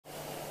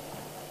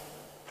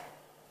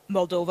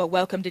Moldova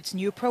welcomed its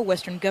new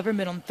pro-Western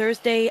government on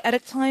Thursday at a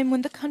time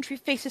when the country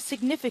faces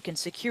significant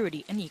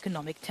security and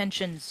economic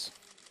tensions.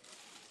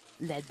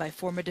 Led by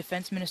former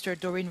Defense Minister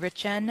Dorin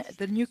Recean,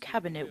 the new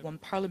cabinet won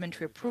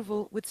parliamentary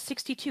approval with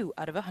 62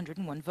 out of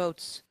 101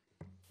 votes.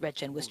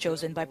 Recean was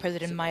chosen by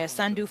President Maia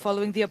Sandu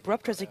following the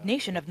abrupt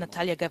resignation of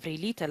Natalia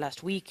Gavrilita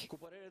last week.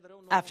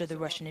 After the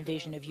Russian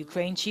invasion of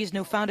Ukraine,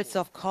 Chisinau found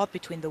itself caught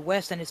between the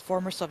West and its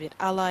former Soviet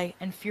ally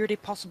and feared a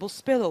possible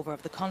spillover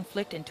of the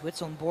conflict into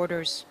its own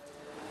borders.